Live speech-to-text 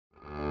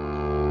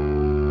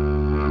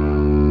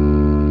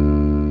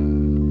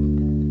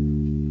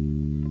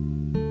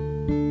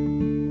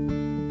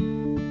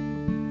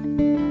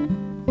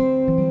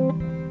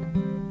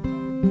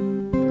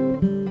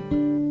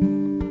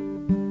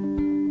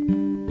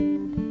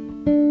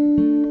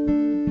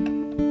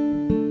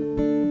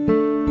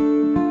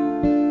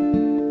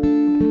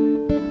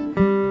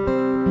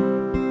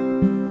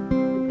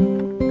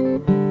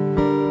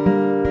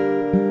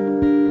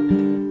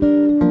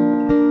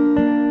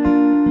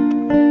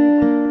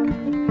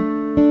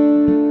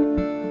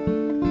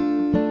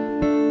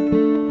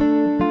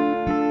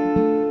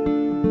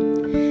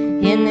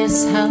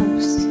this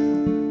house,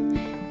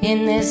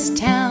 in this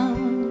town.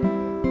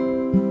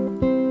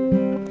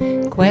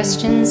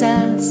 Questions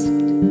asked,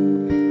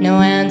 no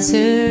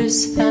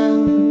answers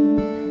found.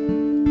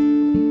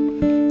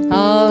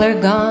 All are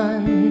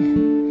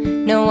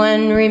gone, no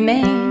one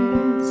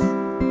remains.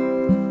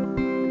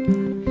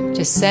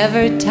 Just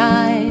severed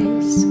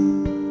ties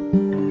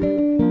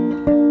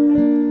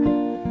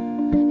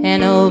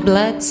and old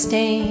blood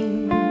stains.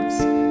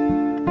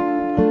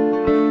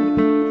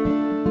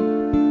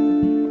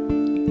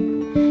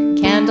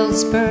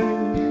 Candles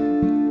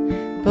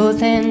burn,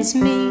 both ends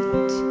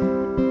meet.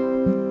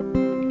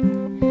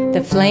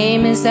 The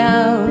flame is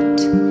out,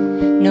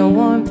 no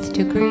warmth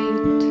to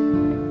greet.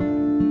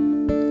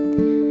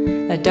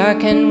 A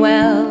darkened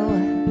well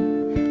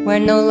where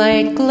no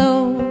light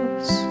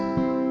glows,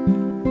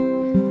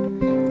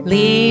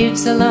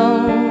 leaves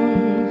alone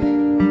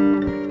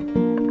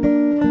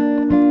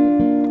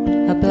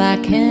a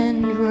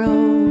blackened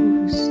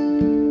rose.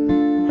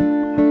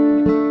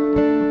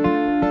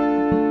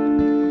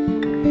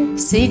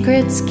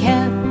 Secrets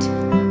kept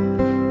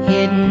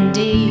hidden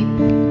deep,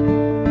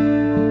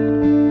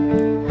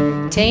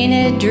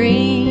 tainted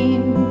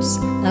dreams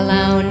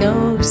allow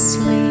no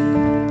sleep.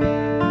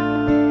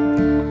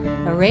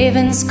 A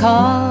raven's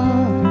call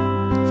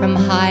from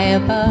high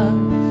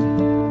above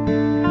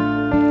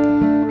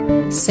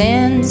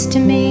sends to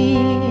me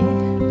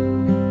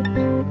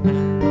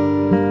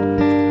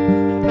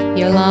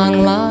your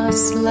long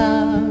lost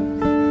love.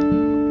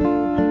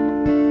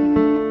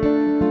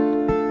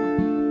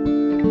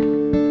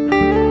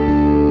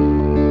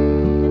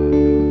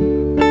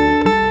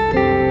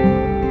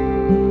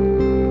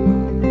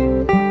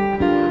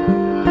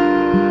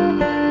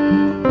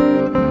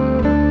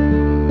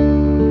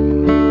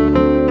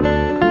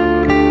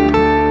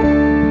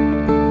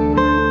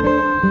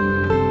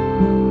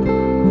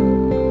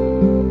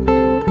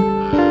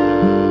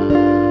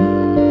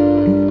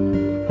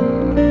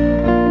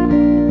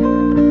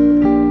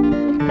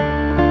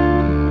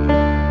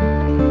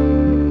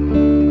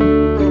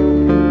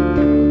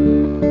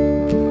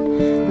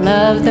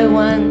 Love that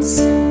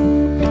once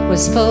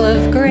was full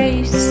of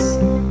grace,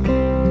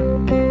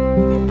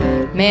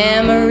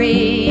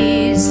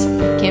 memories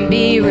can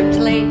be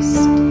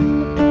replaced.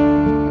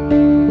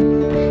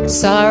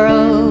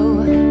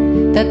 Sorrow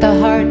that the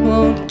heart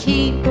won't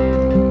keep,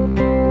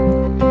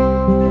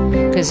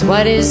 'cause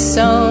what is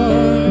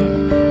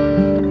sown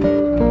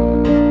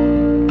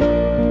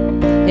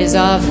is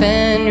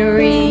often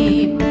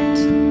reaped.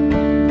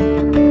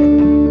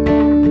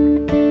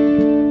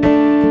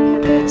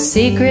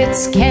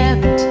 Secrets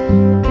kept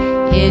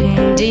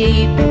hidden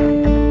deep,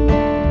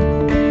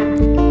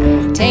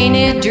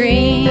 tainted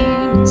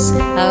dreams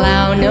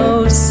allow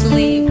no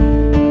sleep.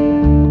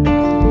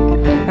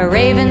 A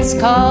raven's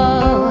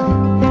call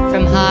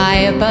from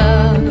high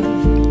above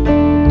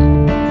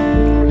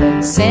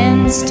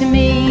sends to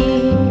me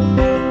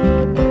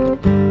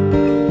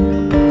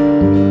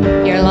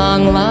your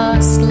long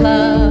lost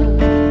love.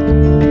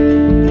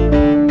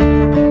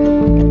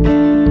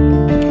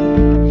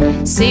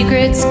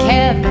 Secrets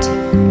kept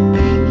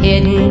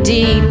hidden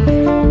deep,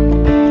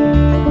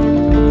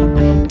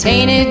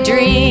 tainted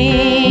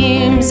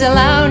dreams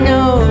allow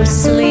no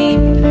sleep.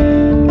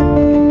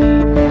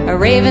 A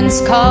raven's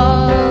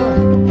call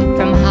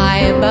from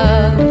high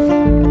above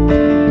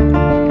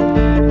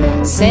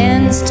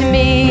sends to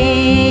me